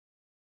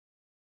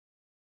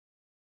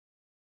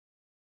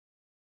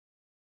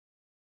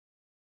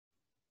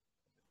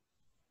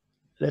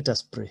Let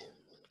us pray.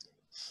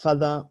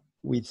 Father,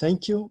 we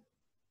thank you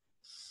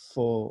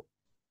for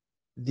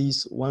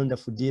this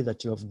wonderful day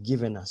that you have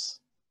given us.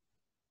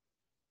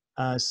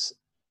 As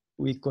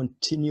we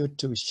continue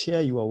to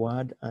share your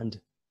word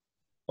and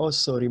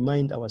also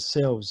remind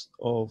ourselves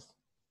of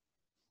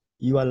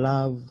your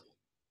love,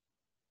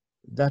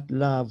 that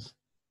love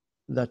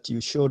that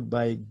you showed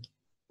by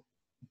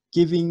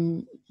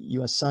giving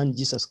your son,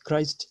 Jesus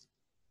Christ.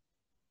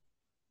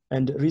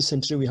 And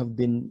recently we have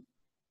been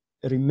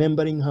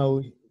remembering how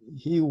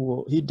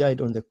he died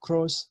on the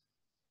cross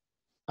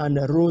and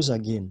rose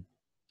again.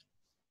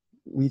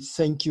 We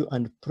thank you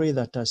and pray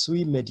that as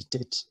we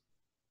meditate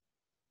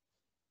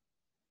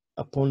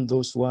upon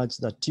those words,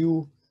 that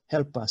you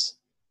help us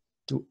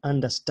to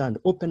understand,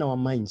 open our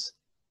minds,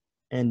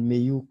 and may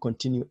you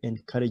continue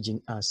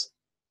encouraging us.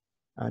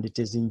 And it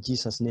is in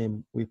Jesus'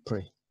 name we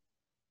pray.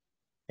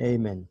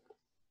 Amen.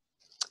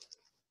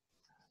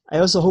 I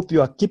also hope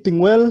you are keeping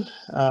well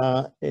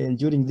and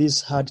during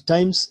these hard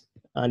times.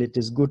 And it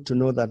is good to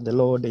know that the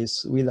Lord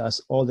is with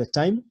us all the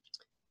time,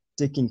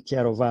 taking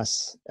care of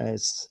us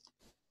as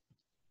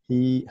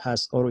he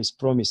has always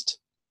promised.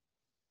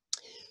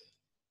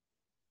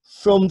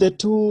 From the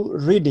two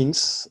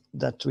readings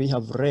that we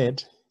have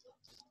read,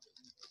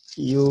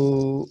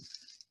 you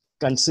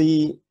can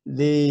see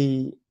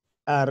they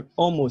are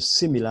almost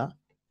similar.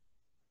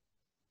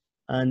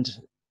 And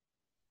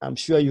I'm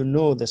sure you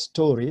know the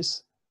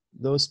stories,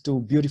 those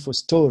two beautiful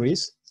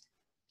stories.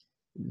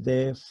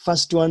 The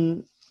first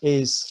one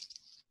is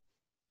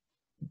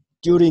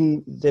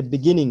during the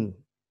beginning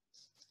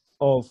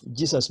of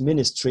Jesus'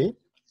 ministry,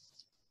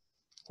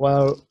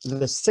 while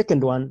the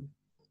second one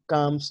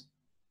comes,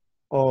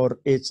 or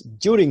it's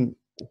during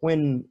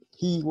when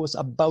he was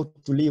about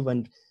to leave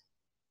and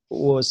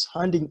was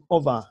handing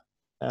over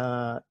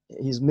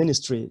his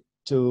ministry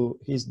to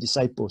his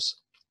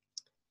disciples.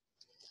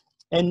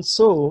 And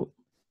so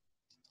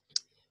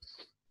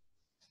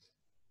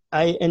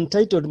I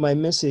entitled my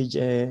message,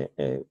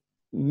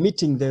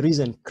 Meeting the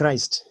Risen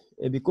Christ,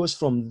 because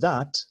from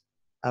that,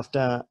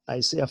 after I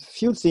say a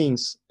few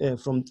things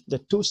from the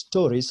two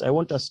stories, I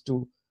want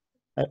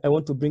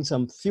to bring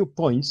some few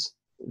points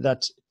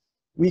that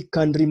we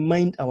can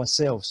remind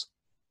ourselves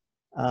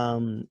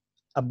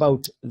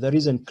about the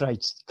risen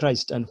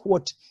Christ and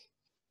what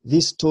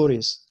these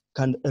stories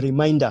can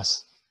remind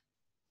us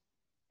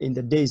in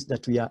the days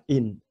that we are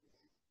in.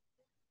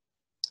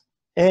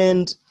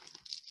 And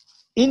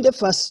in the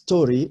first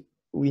story,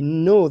 we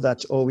know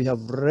that, or we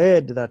have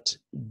read that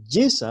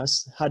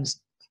Jesus had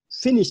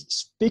finished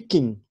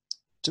speaking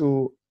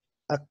to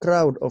a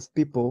crowd of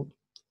people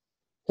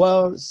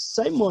while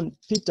Simon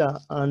Peter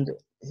and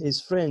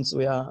his friends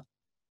were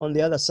on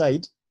the other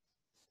side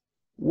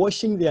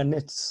washing their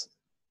nets.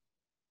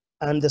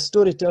 And the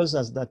story tells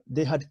us that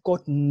they had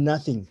caught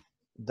nothing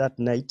that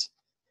night.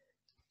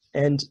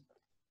 And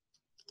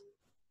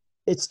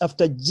it's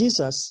after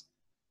Jesus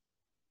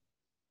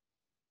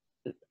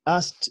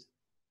asked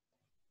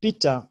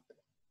Peter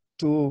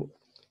to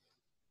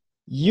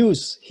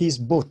use his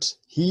boat.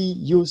 He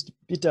used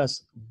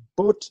Peter's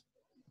boat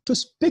to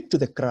speak to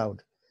the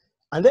crowd.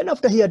 And then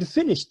after he had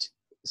finished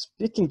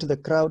speaking to the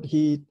crowd,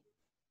 he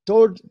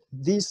told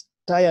this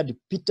tired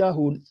Peter,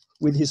 who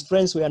with his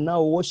friends were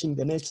now washing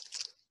the nets,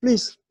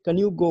 please, can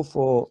you go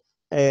for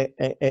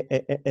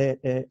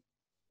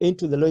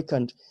into the lake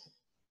and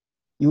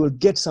you will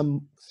get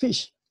some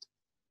fish.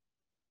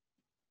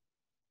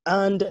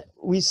 And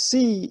we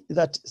see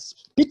that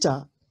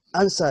Peter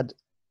answered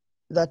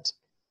that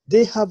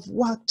they have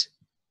worked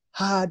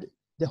hard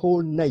the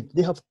whole night.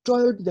 They have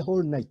toiled the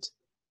whole night.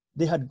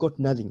 They had got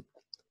nothing.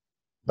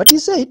 But he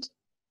said,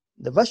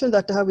 the version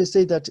that I have is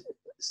say that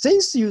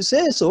since you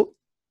say so,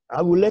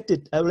 I will let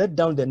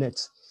down the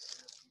nets.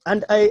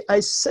 And I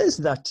sense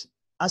that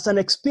as an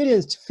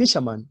experienced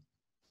fisherman,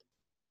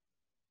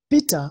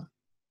 Peter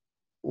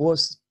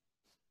was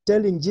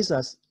telling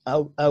Jesus, I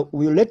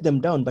will let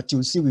them down, but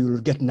you'll see we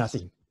will get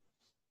nothing.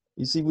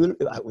 You see,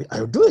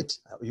 I'll do it.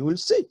 You will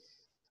see.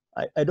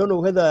 I don't know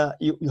whether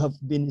you have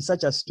been in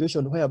such a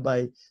situation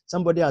whereby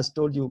somebody has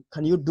told you,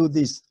 can you do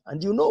this?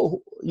 And you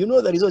know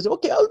the result.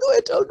 Okay, I'll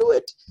do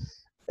it.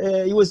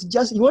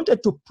 He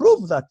wanted to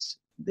prove that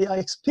they are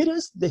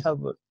experienced, they have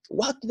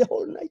worked the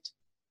whole night,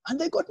 and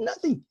they got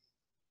nothing.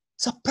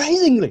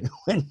 Surprisingly,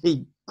 when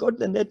they got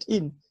the net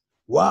in,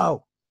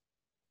 wow,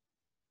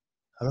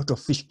 a lot of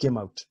fish came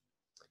out.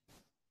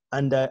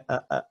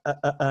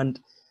 And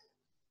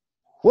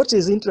what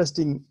is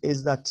interesting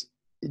is that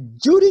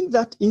during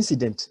that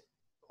incident,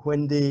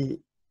 when they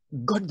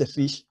got the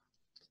fish,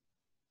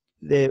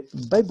 the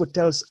Bible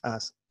tells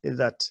us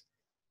that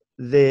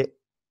the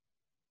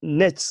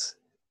nets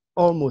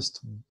almost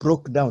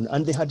broke down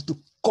and they had to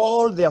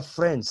call their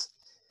friends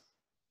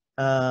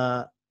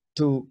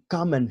to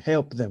come and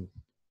help them.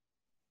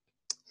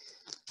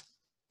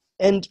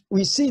 And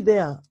we see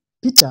there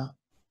Peter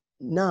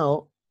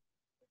now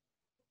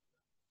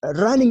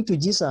running to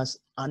Jesus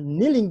and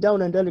kneeling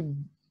down and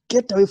telling,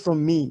 get away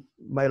from me,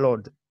 my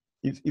Lord,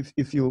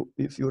 if you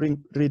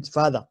read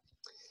further.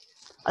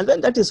 And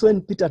then that is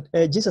when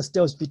Jesus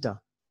tells Peter,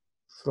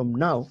 from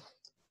now,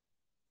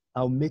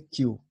 I'll make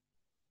you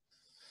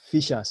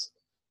fishers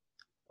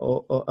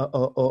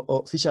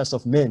or fishers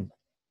of men.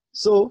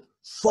 So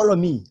follow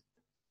me.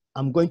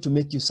 I'm going to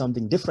make you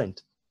something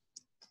different.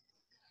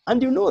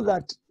 And you know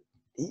that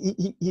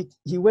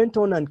he went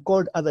on and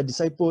called other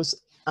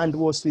disciples and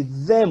was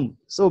with them.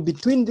 So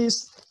between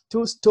these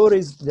two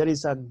stories, there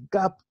is a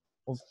gap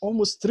of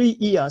almost 3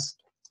 years.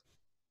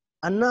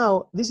 And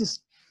now this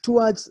is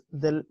towards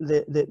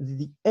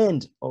the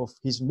end of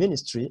his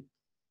ministry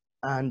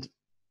and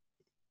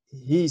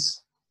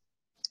his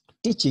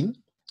teaching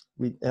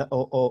with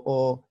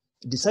or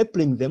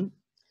discipling them.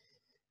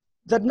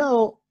 That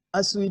now,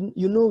 as we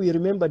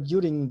remember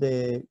during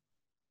the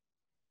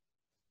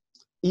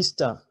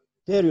Easter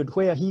period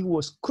where he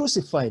was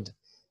crucified,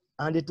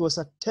 and it was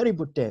a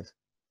terrible death.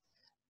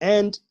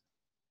 And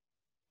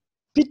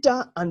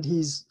Peter and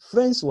his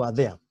friends were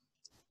there,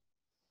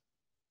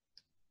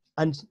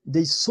 and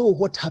they saw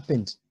what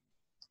happened.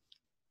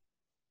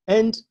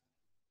 And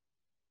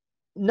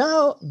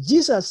now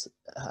Jesus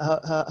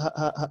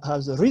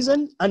has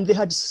risen, and they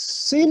had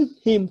seen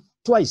him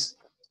twice,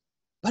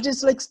 but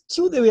it's like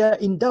still they were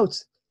in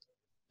doubt,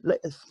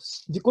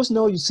 because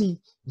now you see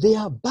they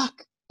are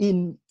back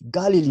in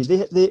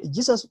Galilee.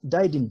 Jesus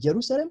died in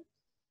Jerusalem,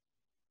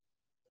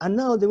 and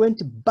now they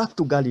went back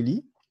to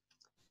Galilee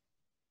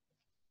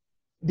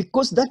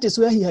because that is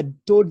where he had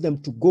told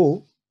them to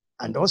go,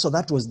 and also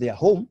that was their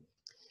home.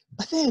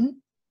 But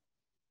then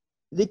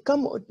they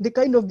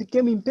kind of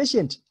became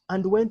impatient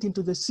and went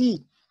into the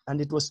sea,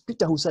 and it was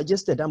Peter who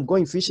suggested, I'm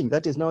going fishing.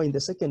 That is now in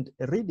the second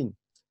reading.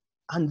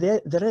 And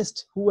the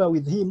rest who were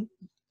with him,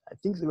 I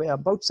think they were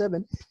about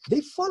 7,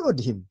 they followed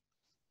him.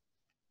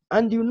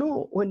 And you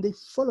know, when they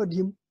followed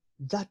him,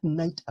 that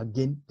night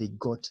again, they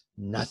got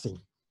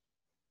nothing.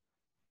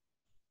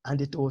 And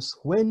it was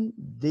when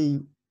they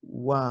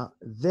were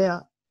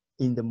there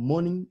in the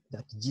morning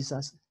that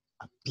Jesus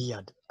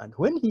appeared. And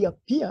when he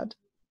appeared,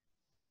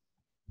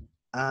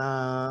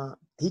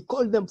 he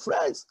called them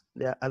friends.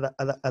 There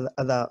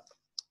are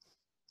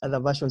other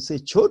versions say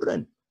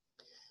children.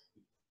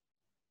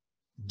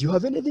 Do you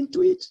have anything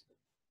to eat?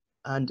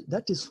 And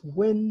that is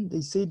when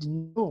they said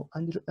no.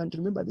 And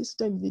remember, this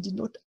time they did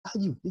not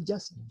argue. They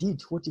just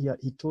did what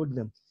he told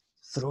them.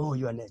 Throw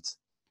your nets.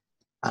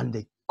 And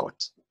they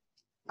caught.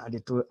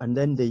 And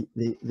then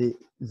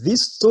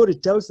this story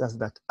tells us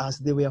that as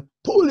they were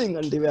pulling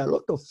and there were a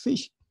lot of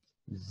fish,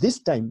 this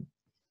time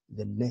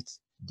the nets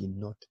did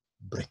not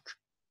break.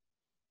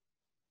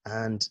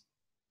 And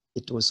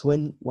it was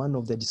when one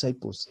of the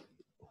disciples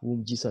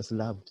whom Jesus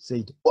loved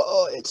said,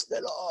 "Oh, it's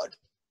the Lord."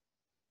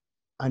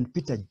 And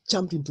Peter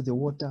jumped into the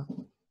water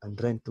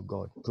and ran to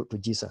God, to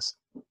Jesus.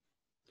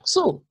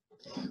 So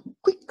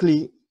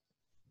quickly,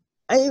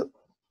 I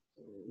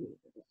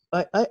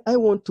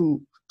want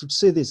to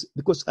say this,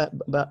 because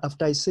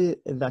after I say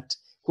that,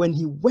 when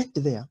he went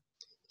there,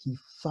 he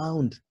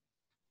found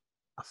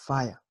a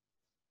fire,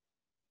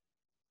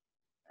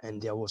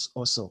 and there was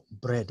also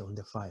bread on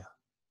the fire,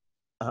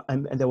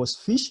 and there was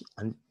fish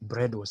and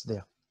bread was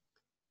there.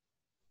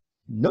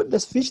 Not the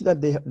fish that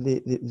they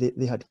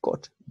had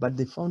caught, but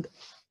they found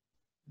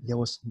there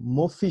was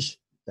more fish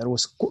that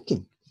was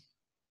cooking.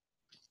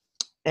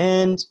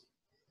 And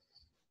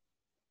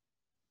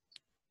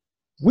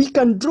we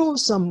can draw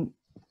some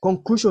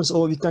conclusions,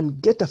 or we can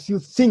get a few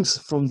things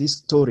from this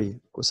story,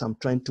 because I'm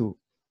trying to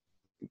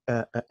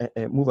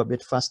move a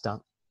bit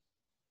faster.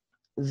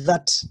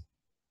 That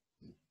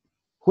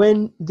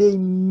when they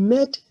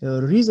met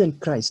risen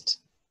Christ,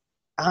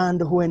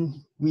 and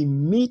when we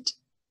meet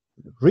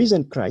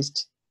risen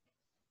Christ,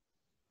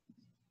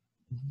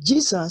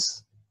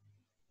 Jesus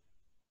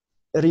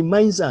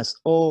reminds us,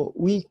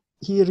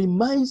 he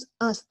reminds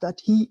us that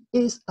he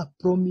is a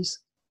promise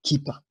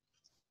keeper.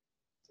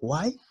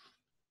 Why?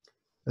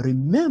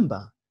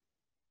 Remember,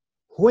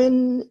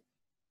 when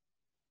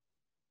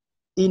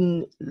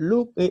in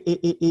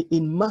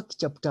Mark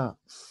chapter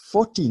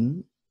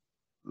 14,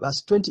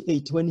 verse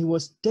 28, when he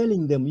was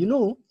telling them, you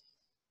know,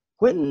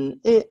 when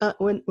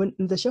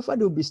the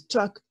shepherd will be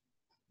struck,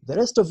 the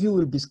rest of you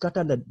will be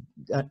scattered.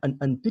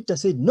 And Peter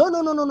said, no,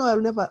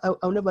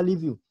 I'll never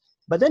leave you.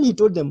 But then he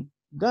told them,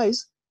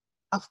 guys,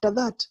 after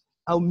that,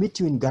 I'll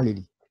meet you in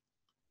Galilee.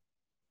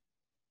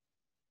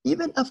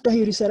 Even after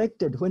he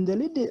resurrected, when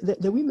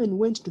the women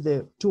went to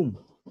the tomb,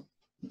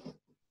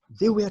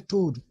 they were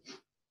told,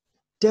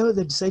 tell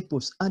the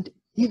disciples, and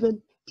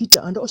even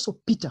Peter, and also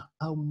Peter,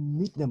 I'll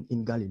meet them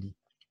in Galilee.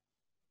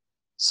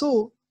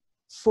 So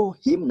for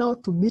him now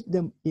to meet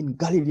them in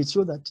Galilee,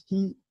 shows that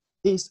he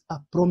is a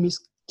promise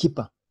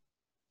keeper.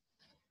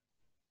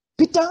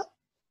 Peter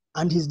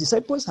and his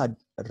disciples had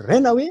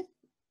ran away.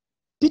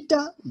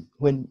 Peter,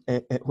 when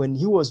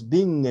he was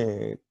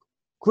being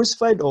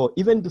crucified, or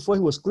even before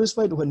he was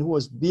crucified, when he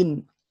was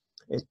being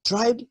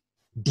tried,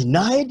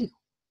 denied,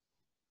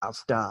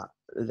 after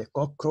the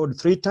cock crowed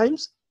 3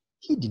 times,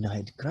 he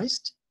denied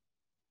Christ.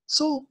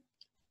 So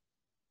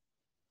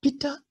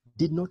Peter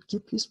did not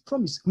keep his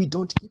promise. We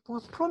don't keep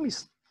our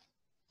promise,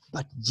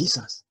 but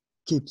Jesus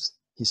keeps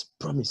his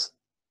promise.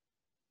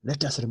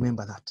 Let us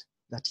remember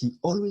that he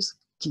always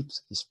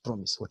keeps his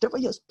promise. Whatever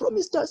he has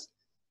promised us,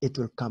 it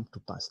will come to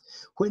pass.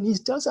 When he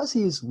tells us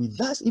he is with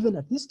us, even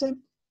at this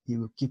time, he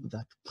will keep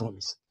that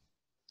promise.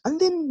 And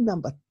then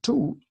number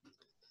 2,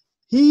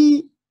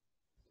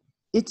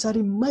 it's a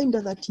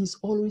reminder that he's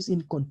always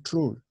in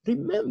control.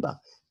 Remember,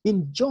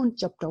 in John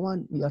chapter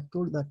 1, we are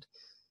told that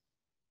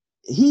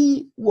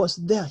he was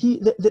there.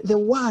 The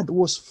word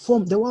was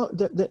formed. The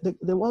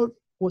world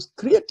was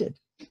created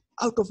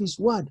out of his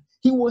word.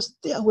 He was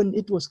there when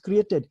it was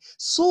created.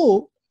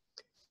 So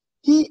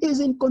he is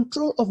in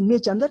control of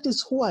nature. And that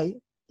is why,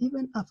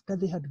 even after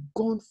they had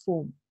gone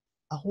for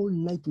a whole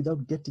night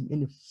without getting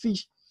any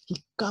fish, he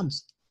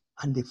comes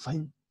and they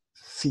find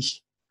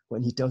fish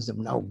when he tells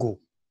them, now go.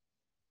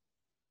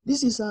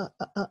 This is a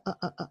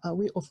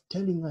way of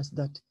telling us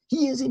that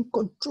he is in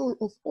control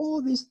of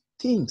all these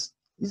things.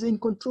 He's in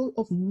control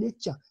of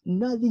nature.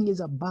 Nothing is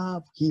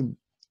above him.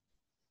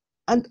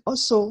 And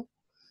also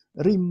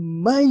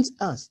reminds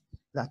us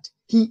that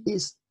he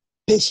is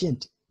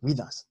patient with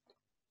us.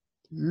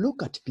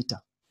 Look at Peter,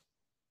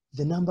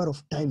 the number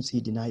of times he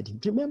denied him.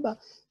 Remember,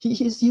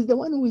 he's the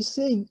one who is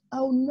saying,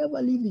 I'll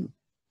never leave you.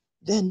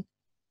 Then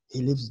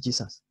he leaves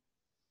Jesus.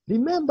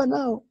 Remember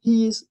now,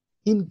 he is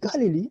in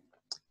Galilee,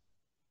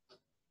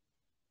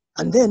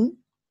 and then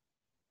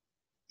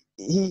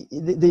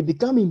they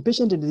become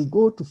impatient and they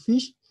go to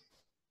fish,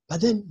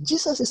 but then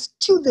Jesus is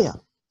still there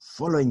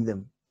following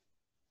them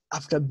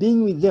after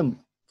being with them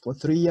for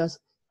 3 years,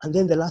 and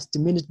then the last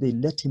minute they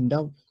let him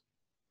down.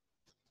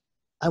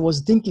 I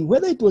was thinking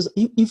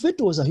if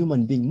it was a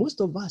human being,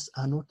 most of us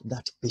are not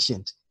that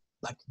patient,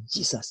 but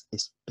Jesus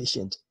is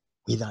patient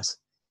with us.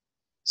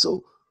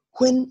 So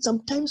when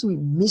sometimes we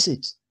miss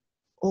it,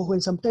 or when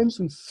sometimes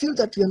we feel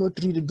that we are not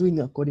really doing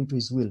according to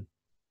his will,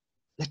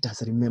 let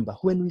us remember,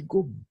 when we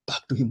go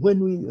back to him,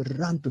 when we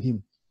run to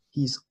him,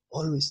 he is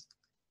always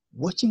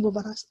watching over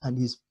us and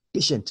he is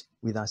patient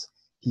with us.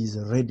 He is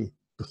ready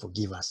to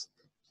forgive us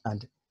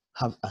and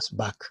have us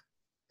back.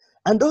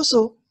 And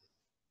also,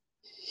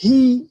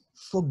 he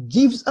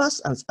forgives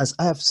us, as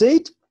I have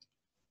said,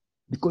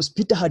 because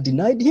Peter had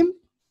denied him,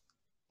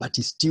 but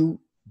he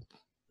still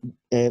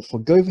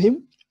forgave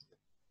him.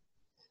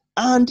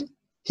 And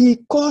he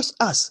calls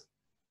us,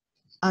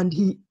 and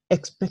he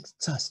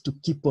expects us to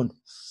keep on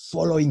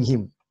following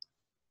him.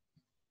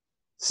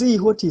 See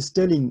what he's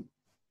telling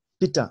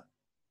Peter,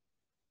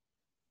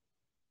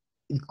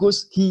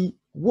 because he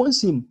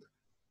wants him.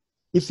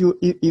 If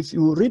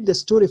you read the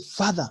story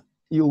further,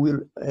 you will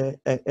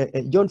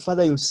John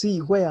further, you'll see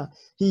where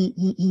he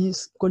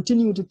is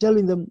continuing to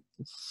telling them,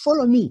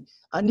 follow me.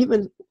 And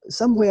even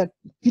somewhere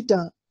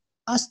Peter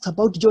asked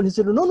about John. He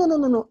said,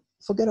 no,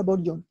 forget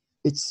about John.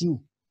 It's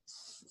you.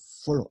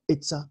 Follow.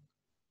 It's a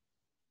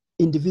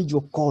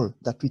individual call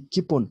that we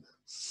keep on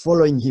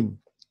following him.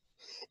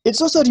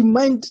 It also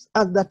reminds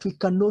us that we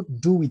cannot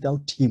do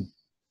without him.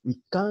 We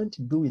can't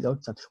do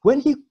without him. When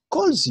he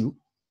calls you,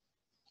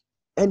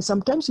 and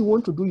sometimes you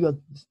want to do your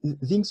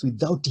things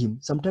without him,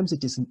 sometimes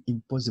it is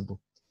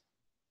impossible.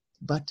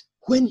 But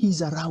when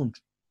he's around,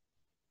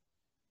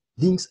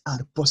 things are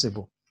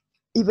possible.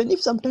 Even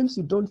if sometimes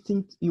you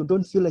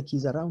don't feel like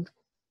he's around,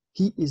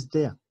 he is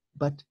there.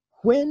 But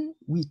when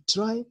we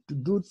try to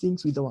do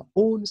things with our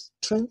own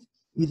strength,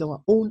 with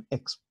our own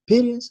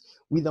experience,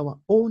 with our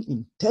own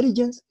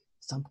intelligence,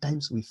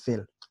 sometimes we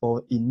fail,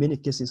 or in many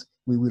cases,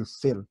 we will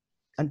fail.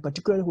 And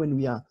particularly when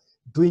we are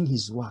doing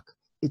his work,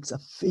 it's a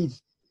faith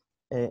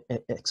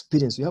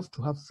experience. We have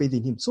to have faith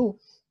in him. So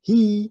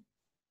he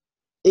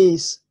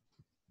is,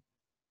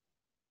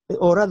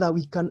 or rather,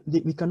 we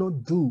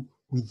cannot do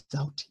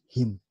without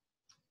him.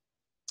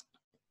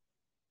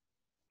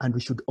 And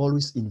we should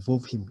always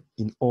involve him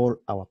in all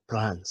our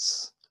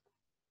plans.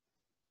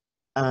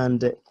 And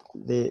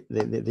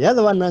the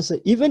other one is,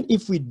 even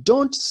if we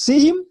don't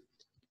see him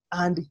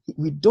and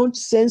we don't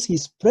sense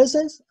his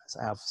presence, as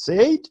I have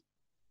said,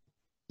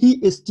 he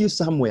is still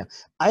somewhere.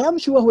 I am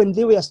sure when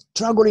they were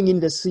struggling in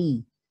the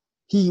sea,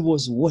 he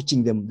was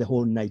watching them the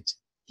whole night.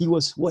 He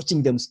was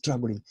watching them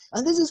struggling.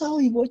 And this is how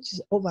he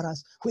watches over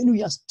us when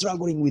we are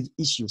struggling with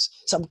issues,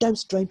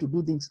 sometimes trying to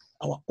do things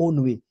our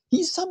own way.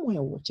 He's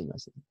somewhere watching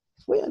us.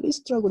 Where are they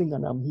struggling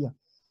and I'm here?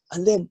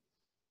 And then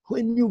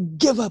when you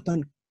give up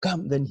and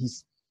come, then he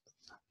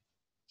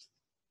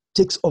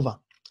takes over.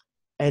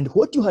 And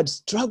what you had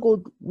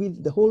struggled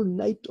with the whole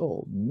night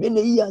or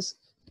many years,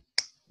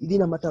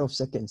 within a matter of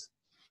seconds,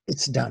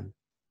 it's done.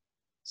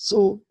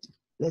 So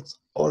let's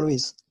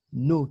always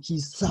know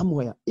he's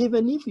somewhere.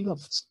 Even if you have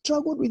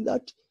struggled with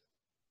that,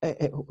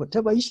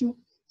 whatever issue,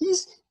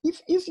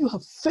 if you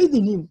have faith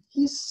in him,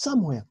 he's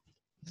somewhere.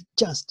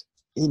 Just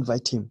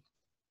invite him.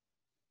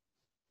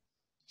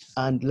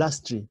 And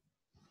lastly,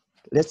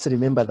 let's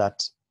remember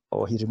that,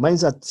 or he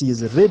reminds us he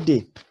is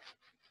ready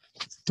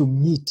to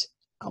meet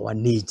our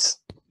needs.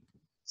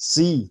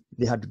 See,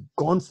 they had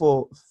gone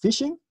for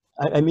fishing,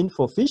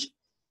 for fish,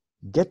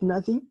 get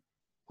nothing.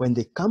 When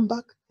they come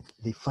back,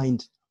 they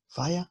find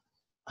fire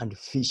and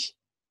fish,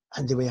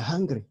 and they were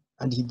hungry,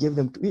 and he gave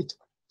them to eat.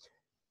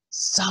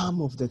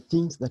 some of the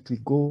things that we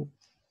go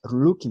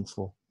looking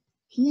for,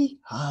 he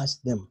has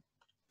them.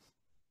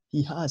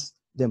 He has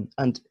them.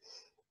 And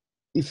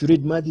if you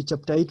read Matthew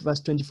chapter 8,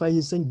 verse 25,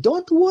 he's saying,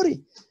 don't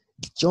worry.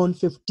 John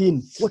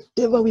 15,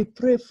 whatever we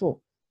pray for,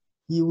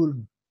 he will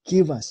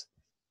give us.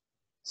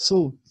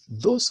 So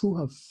those who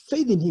have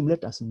faith in him,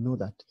 let us know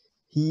that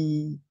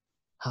he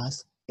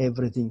has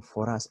everything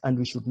for us and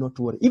we should not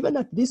worry. Even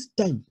at this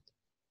time,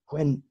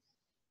 when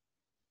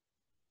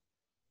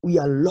we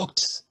are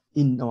locked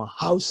in our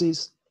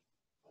houses,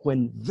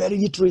 when very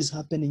little is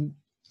happening,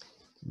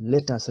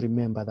 let us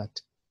remember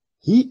that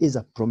he is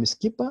a promise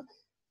keeper,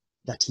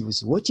 that he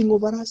is watching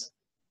over us,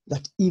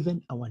 that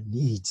even our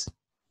needs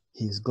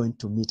he is going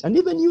to meet. And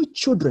even you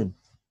children,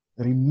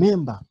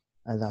 remember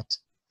that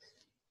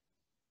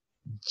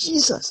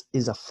Jesus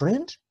is a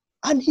friend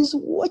and he's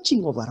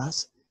watching over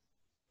us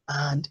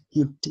and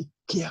he'll take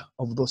care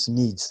of those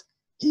needs.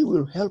 He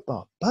will help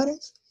our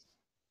parents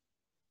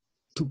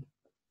to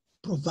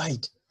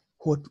provide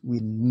what we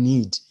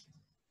need.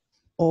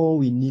 All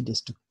we need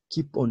is to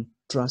keep on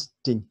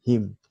trusting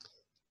him.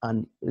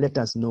 And let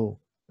us know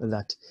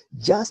that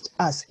just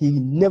as he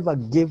never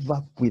gave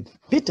up with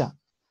Peter,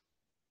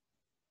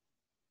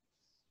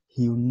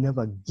 he will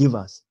never give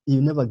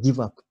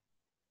up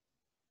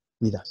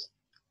with us.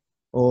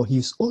 Or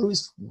he's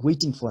always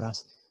waiting for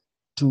us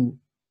to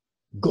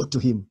go to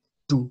him,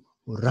 to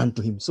run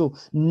to him. So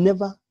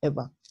never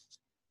ever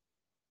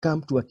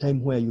come to a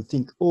time where you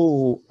think,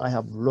 oh, I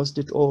have lost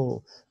it.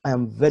 Oh, I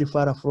am very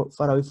far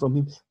away from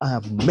him. I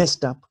have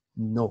messed up.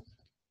 No.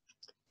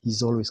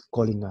 He's always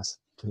calling us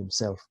to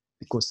himself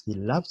because he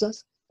loves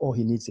us. All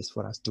he needs is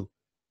for us to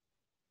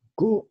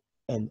go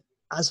and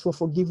ask for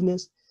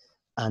forgiveness.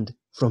 And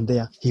from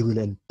there, he will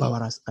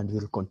empower us and we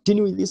will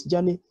continue with this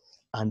journey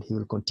and he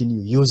will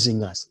continue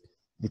using us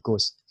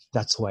because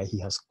that's why he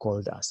has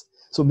called us.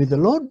 So may the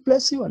Lord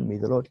bless you and may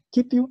the Lord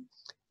keep you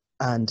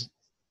and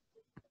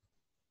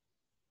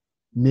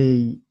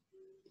may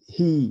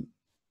he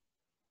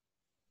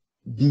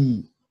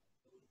be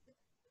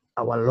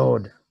our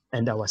Lord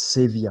and our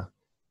Savior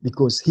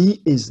because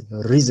he is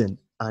risen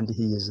and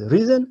he is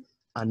risen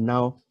and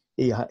now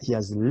he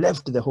has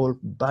left the whole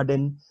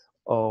burden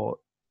or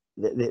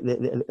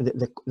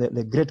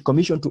the Great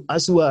Commission to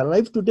us who are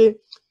alive today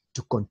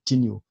to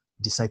continue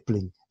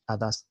discipling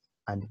others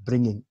and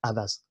bringing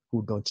others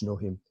who don't know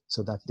him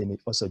so that they may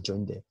also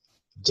join the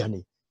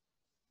journey.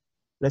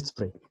 Let's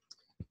pray.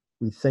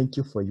 We thank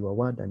you for your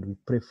word and we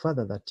pray,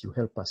 Father, that you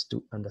help us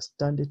to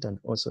understand it and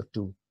also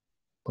to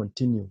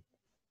continue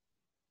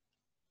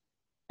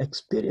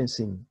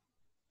experiencing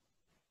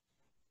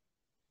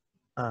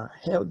a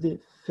healthy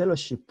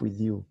fellowship with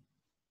you.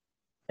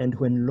 And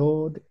when,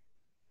 Lord,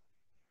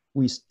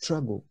 we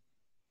struggle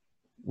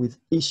with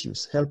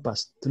issues, help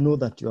us to know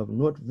that you are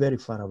not very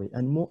far away.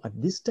 And more at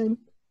this time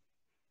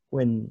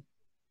when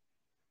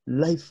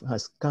life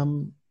has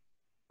come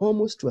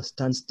almost to a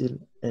standstill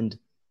and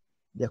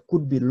there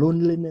could be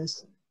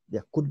loneliness,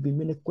 there could be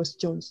many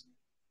questions,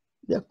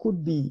 there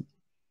could be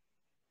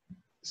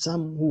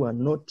some who are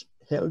not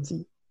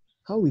healthy.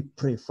 How we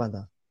pray,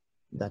 Father,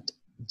 that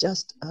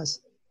just as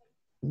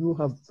you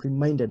have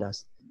reminded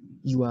us,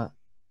 you are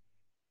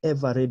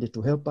ever ready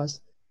to help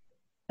us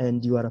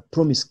and you are a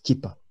promise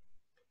keeper.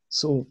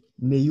 So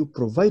may you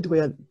provide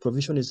where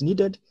provision is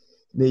needed.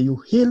 May you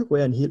heal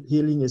where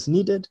healing is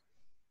needed.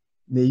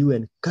 May you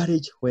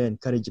encourage where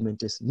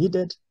encouragement is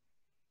needed.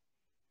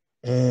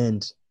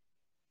 And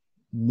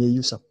may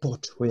you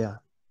support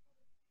where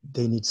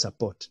they need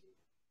support.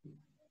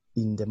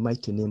 In the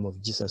mighty name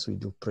of Jesus, we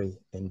do pray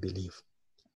and believe.